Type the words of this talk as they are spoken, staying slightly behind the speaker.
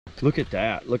Look at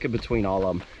that. Look at between all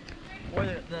of them.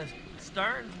 Boy, the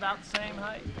stern's about the same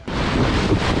height.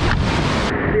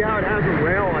 See how it has a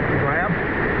rail I can grab?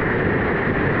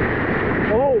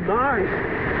 Oh, nice.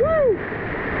 Woo!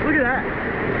 Look at that.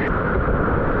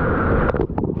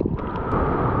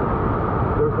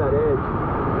 There's that edge.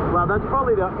 Wow, that's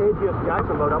probably the edgiest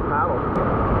Jackson boat up paddle.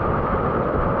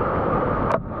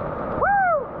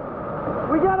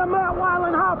 Woo! We got a Matt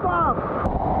Weiland high five.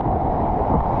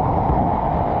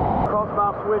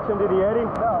 Crossbow switch into the eddy.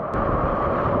 No.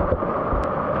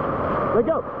 Let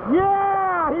go.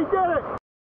 Yeah, he did it.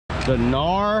 The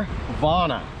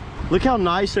Gnarvana. Look how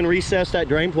nice and recessed that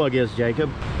drain plug is,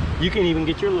 Jacob. You can even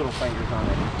get your little fingers on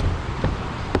it.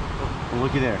 And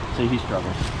looky there. See, he's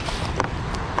struggling.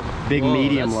 Big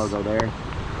medium logo there.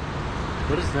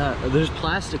 What is that? There's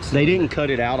plastic. They didn't cut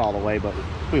it out all the way, but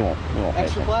we won't.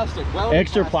 Extra plastic.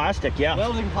 Extra plastic, yeah.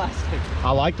 Welding plastic.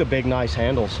 I like the big, nice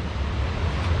handles.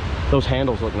 Those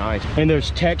handles look nice. And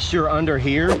there's texture under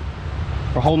here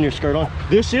for holding your skirt on.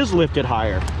 This is lifted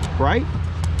higher, right?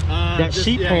 That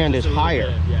seat pan is higher.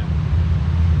 Bit,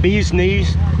 yeah. Bee's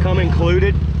knees come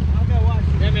included. I'll go watch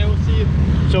it. Yeah, man, we'll see you.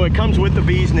 So it comes with the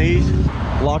bee's knees.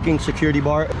 Locking security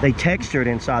bar. They textured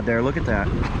inside there. Look at that.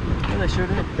 Yeah, they sure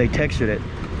did. They textured it.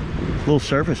 Little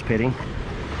surface pitting.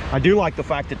 I do like the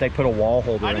fact that they put a wall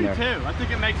holder in there. I do too. I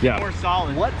think it makes it more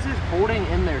solid. What's it holding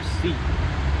in their seat?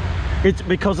 It's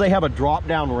because they have a drop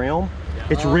down rim.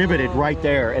 It's riveted right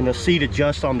there, and the seat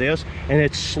adjusts on this, and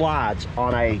it slides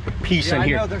on a piece in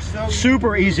here. I know, they're so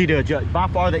super easy to adjust. By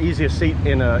far the easiest seat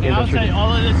in a industry. I'll say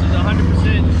all of this is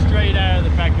 100% straight out of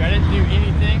the factory. I didn't do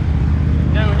anything.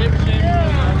 No hip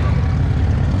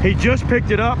shim. He just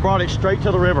picked it up, brought it straight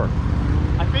to the river.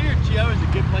 I figured Chio is a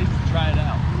good place to try it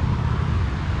out.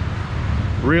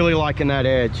 Really liking that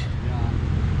edge.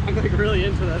 Yeah. I'm like really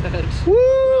into that edge.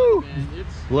 Woo! Man,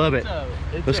 love it.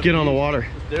 Let's get on the water.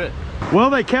 Let's do it. Well,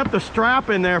 they kept the strap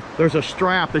in there. There's a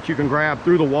strap that you can grab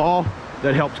through the wall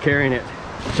that helps carrying it.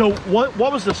 So what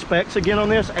was the specs again on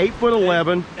this?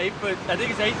 8'11". 8 foot, I think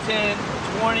it's 8'10",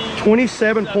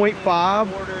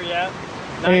 27.5. Quarter, yeah.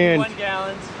 91 And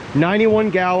gallons. 91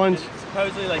 gallons. It's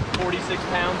supposedly like 46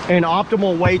 pounds. And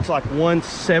optimal weight's like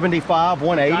 175,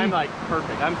 180. I'm like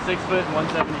perfect. I'm 6 foot and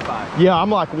 175. Yeah, I'm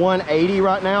like 180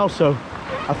 right now, so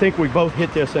I think we both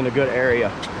hit this in a good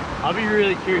area. I'll be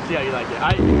really curious to see how you like it.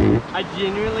 I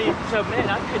genuinely, so man,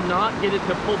 I could not get it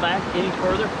to pull back any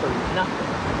further for nothing.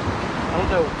 I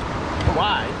don't know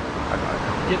why.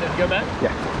 Get it to go back?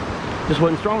 Yeah, just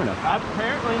wasn't strong enough.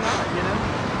 Apparently not, you know.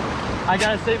 I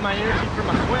gotta save my energy for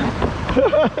my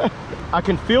swim. I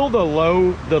can feel the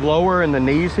lower in the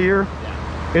knees here.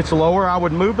 Yeah. It's lower. I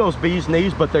would move those bees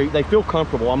knees, but they feel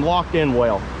comfortable. I'm locked in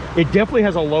well. It definitely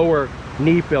has a lower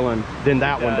knee feeling than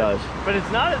that one does. But it's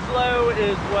not as low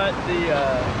as what the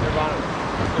Nirvana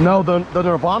was. No, the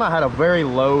Nirvana had a very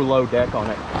low deck on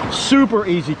it. Super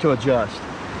easy to adjust.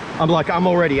 I'm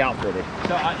already outfitted.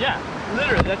 So yeah,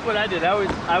 literally that's what I did.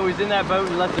 I was in that boat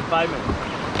in less than 5 minutes.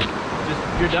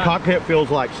 Just, you're done. Cockpit feels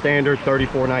like standard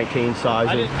 3419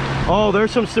 sizing. Oh,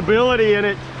 there's some stability in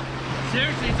it.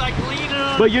 Seriously, it's like leaning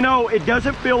on. But you know, it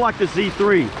doesn't feel like the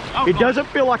Z3. Oh, it doesn't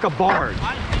feel like a barge.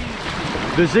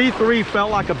 The Z3 felt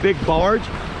like a big barge.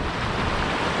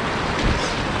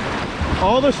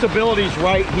 All the stability's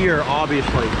right here,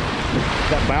 obviously.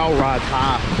 That bow ride's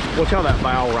high. Watch how that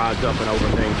bow rides up and over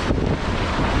things.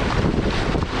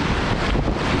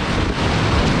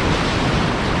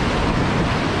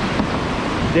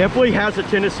 Definitely has a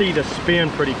tendency to spin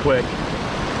pretty quick.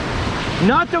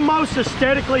 Not the most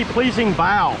aesthetically pleasing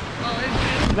bow.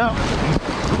 No.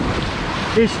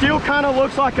 It still kind of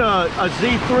looks like a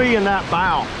Z3 in that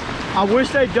bow. I wish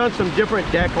they'd done some different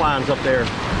deck lines up there.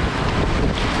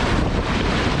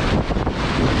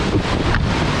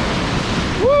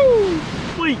 Woo!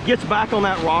 Hopefully it gets back on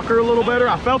that rocker a little better.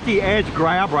 I felt the edge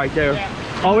grab right there.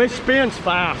 Yeah. Oh, it spins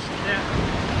fast. Yeah.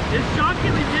 It's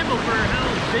shockingly nimble for a hell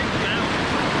of a big bow.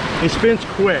 It spins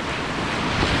quick.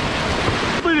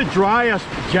 Probably the driest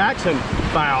Jackson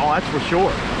bow, that's for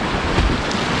sure.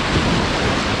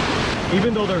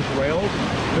 Even though there's rails,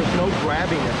 there's no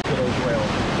grabbiness to those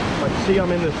rails. Like, see,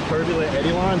 I'm in this turbulent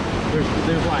eddy line.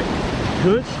 There's like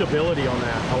good stability on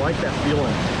that. I like that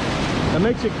feeling. That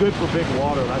makes it good for big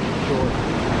water, that's for sure.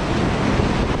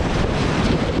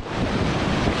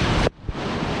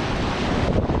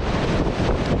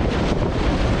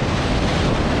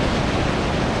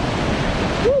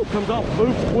 Woo, comes off,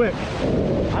 moves quick.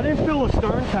 I didn't feel a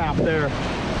stern tap there.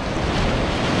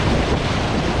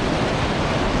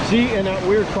 See, in that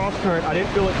weird cross current, I didn't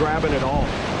feel it grabbing at all.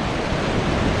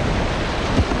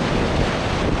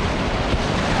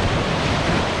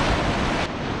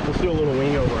 Let's do a little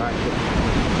wing over action.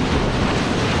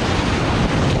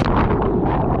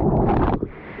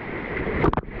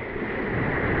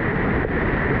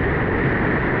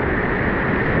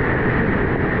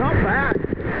 Not bad.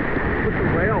 With the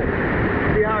rail.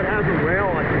 See how it has a rail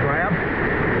I can grab?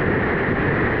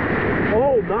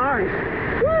 Oh, nice.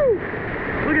 Woo!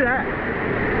 Look at that.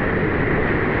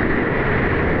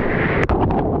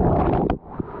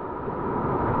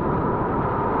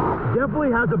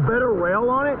 Definitely has a better rail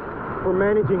on it for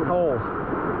managing holes.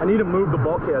 I need to move the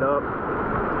bulkhead up.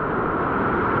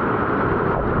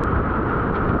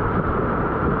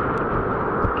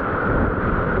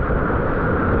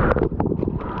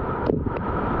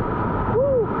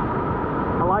 Woo!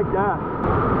 I like that.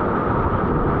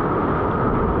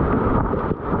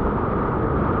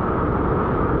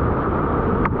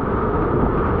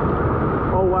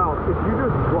 Oh wow, if you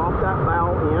just drop that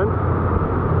bow in,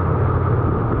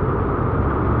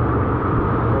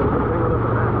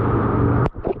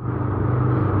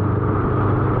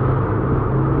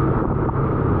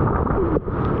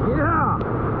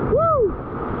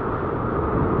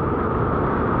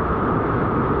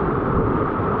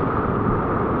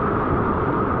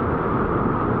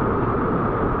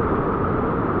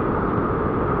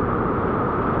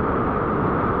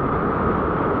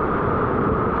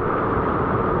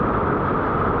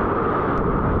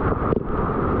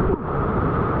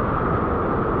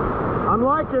 I'm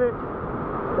liking it.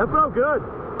 That felt good.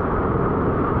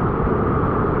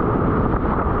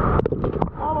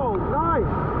 Oh,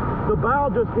 nice. The bow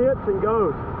just hits and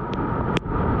goes.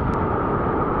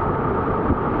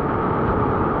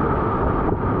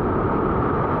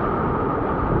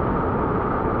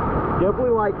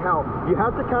 Definitely like how you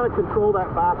have to kind of control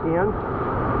that back end.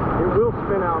 It will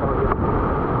spin out on you.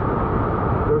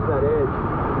 There's that edge.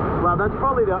 Wow, that's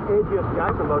probably the edgiest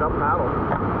Jackson boat up paddle.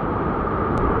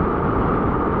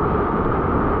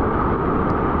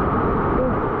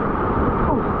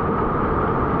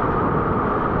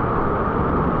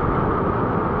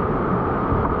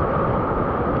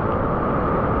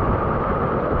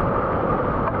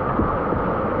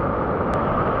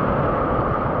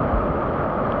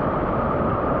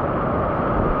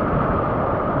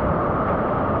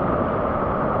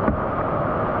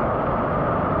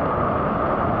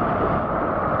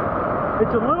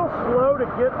 It's a little slow to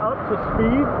get up to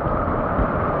speed.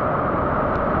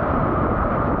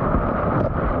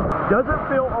 Doesn't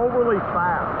feel overly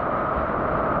fast.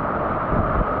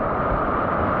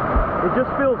 It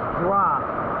just feels dry,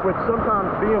 which sometimes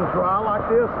being dry like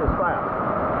this is fast.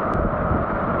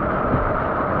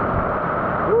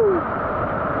 Woo!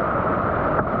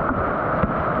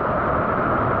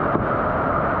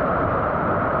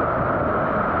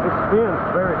 It spins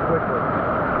very quickly.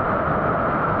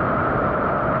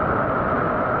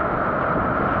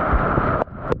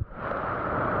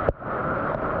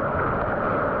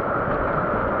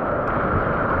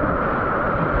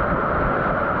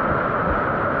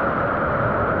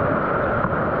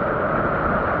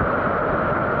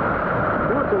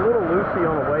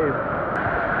 On the wave.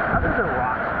 How does a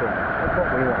rock spin? That's what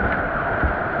we want.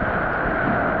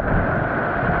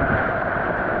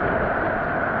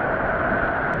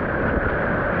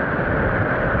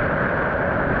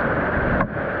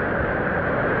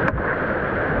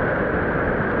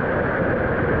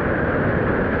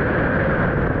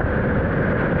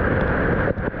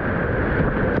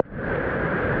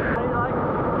 How do you like it?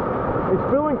 It's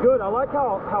feeling good. I like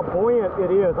how buoyant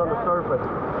it is on the surface.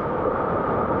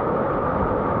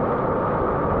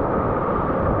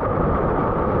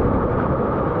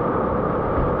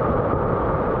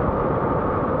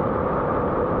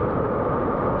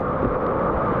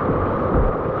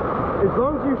 As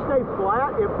long as you stay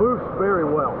flat, it boosts very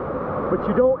well. But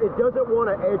it doesn't want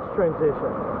to edge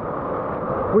transition,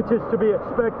 which is to be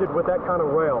expected with that kind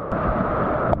of rail.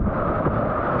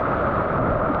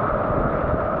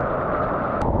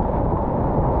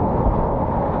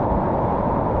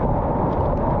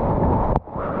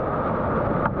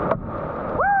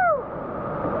 Woo!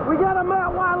 We got a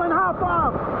Matt Weiland high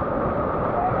five!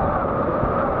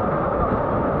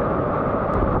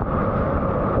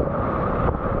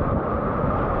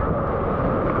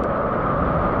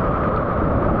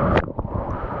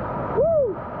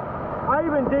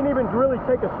 Didn't even really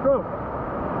take a stroke.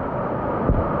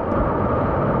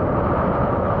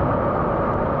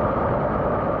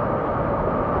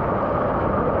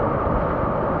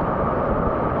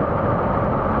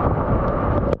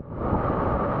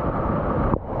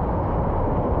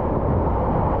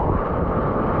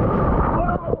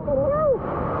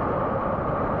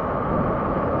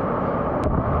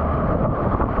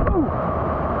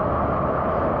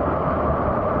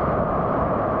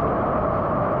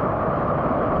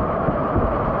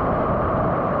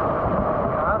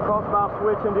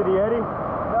 switch into the eddy?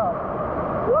 No.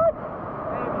 What?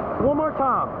 Maybe. One more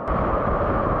time.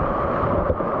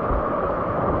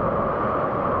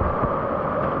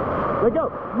 There you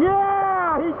go.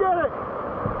 Yeah, he did it.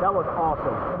 That was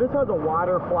awesome. This has a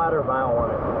wider, flatter bow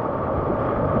on it.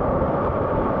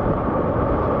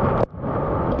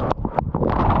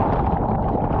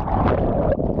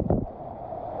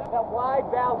 That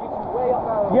wide bow gets you way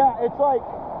up. Yeah, it's like,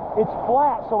 it's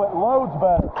flat, so it loads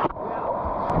better.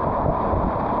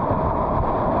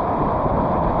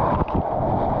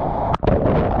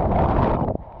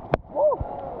 Woo.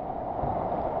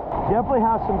 Definitely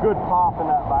has some good pop in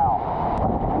that bow.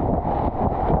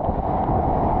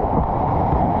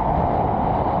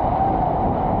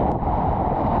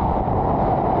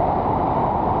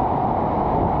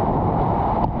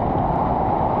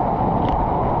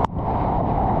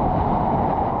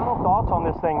 On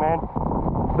this thing, man,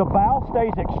 the bow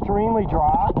stays extremely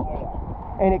dry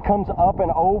and it comes up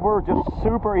and over just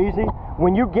super easy.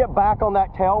 When you get back on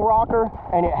that tail rocker,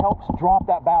 and it helps drop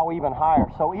that bow even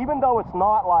higher. So even though it's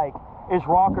not like is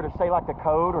rocker to say like the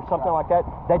code or something like that,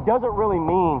 that doesn't really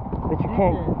mean that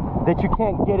you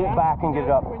can't get it back and get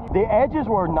it up. The edges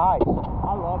were nice.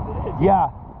 I loved it. Yeah.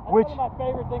 Which one of my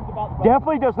favorite things about the boat.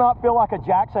 Definitely does not feel like a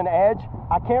Jackson edge.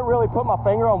 I can't really put my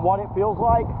finger on what it feels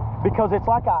like, because it's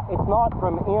like it's not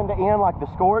from end to end like the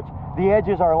Scorch. The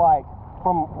edges are like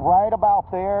from right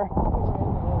about there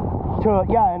to,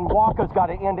 yeah, and Waka's got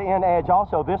an end-to-end edge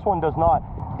also. This one does not.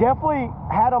 Definitely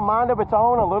had a mind of its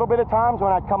own a little bit of times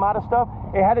when I'd come out of stuff.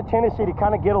 It had a tendency to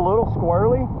kind of get a little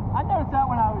squirrely. I noticed that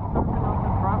when I was surfing on the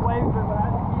front waves, but when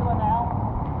I was feeling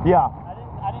out, yeah,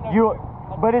 I didn't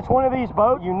know. But it's one of these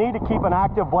boats, you need to keep an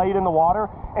active blade in the water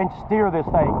and steer this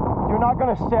thing. You're not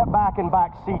going to sit back and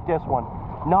back seat this one.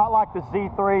 Not like the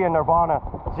Z3 and Nirvana.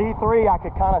 Z3, I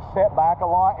could kind of sit back a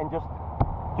lot and just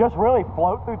really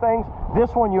float through things. This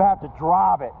one, you have to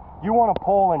drive it. You want to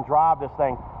pull and drive this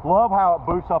thing. Love how it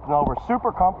boots up and over.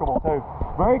 Super comfortable too.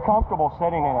 Very comfortable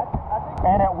sitting in it.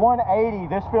 And at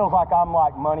 180, this feels like I'm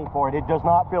like money for it. It does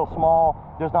not feel small,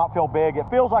 does not feel big. It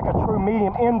feels like a true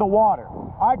medium in the water.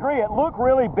 I agree, it looked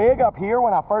really big up here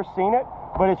when I first seen it,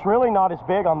 but it's really not as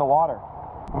big on the water.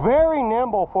 Very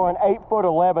nimble for an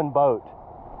 8'11" boat.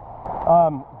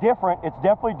 Different, it's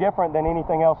definitely different than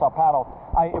anything else I paddled.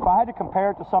 If I had to compare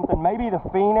it to something, maybe the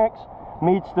Phoenix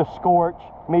meets the Scorch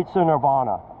meets the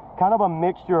Nirvana. Kind of a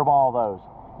mixture of all those.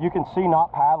 You can see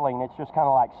not paddling, it's just kind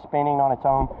of like spinning on its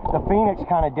own. The Phoenix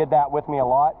kind of did that with me a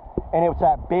lot, and it was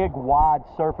that big wide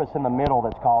surface in the middle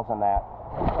that's causing that.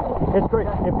 It's great.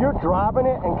 If you're driving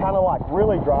it and kind of like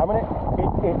really driving it,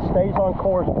 it stays on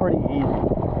course pretty easy.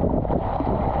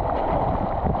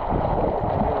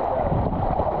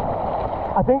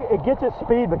 I think it gets its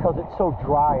speed because it's so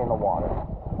dry in the water.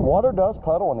 Water does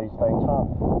puddle in these things, huh?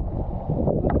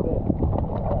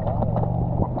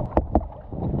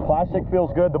 Plastic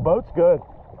feels good. The boat's good.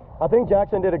 I think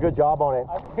Jackson did a good job on it.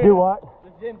 Do what?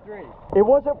 The Gen 3. It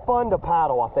wasn't fun to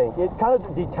paddle, I think. It kind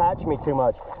of detached me too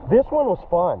much. This one was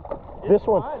fun. This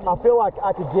one, I feel like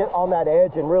I could get on that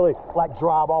edge and really like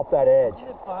drive off that edge.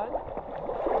 Is it fun?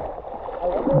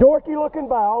 Dorky looking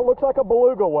bow, looks like a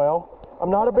beluga whale. I'm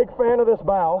not a big fan of this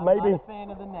bow. I'm Maybe. not a fan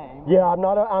of the name. Yeah, I'm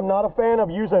not a fan of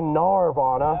using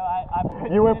Gnarvana. No,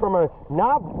 you went from a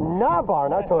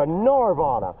Gnarvana to a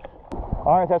Gnarvana.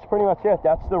 All right, that's pretty much it.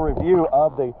 That's the review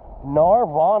of the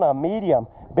Gnarvana medium.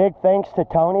 Big thanks to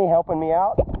Tony helping me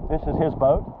out. This is his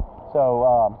boat.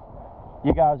 So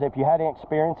you guys, if you had any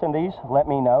experience in these, let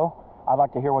me know. I'd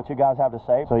like to hear what you guys have to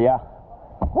say. So yeah.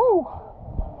 Woo!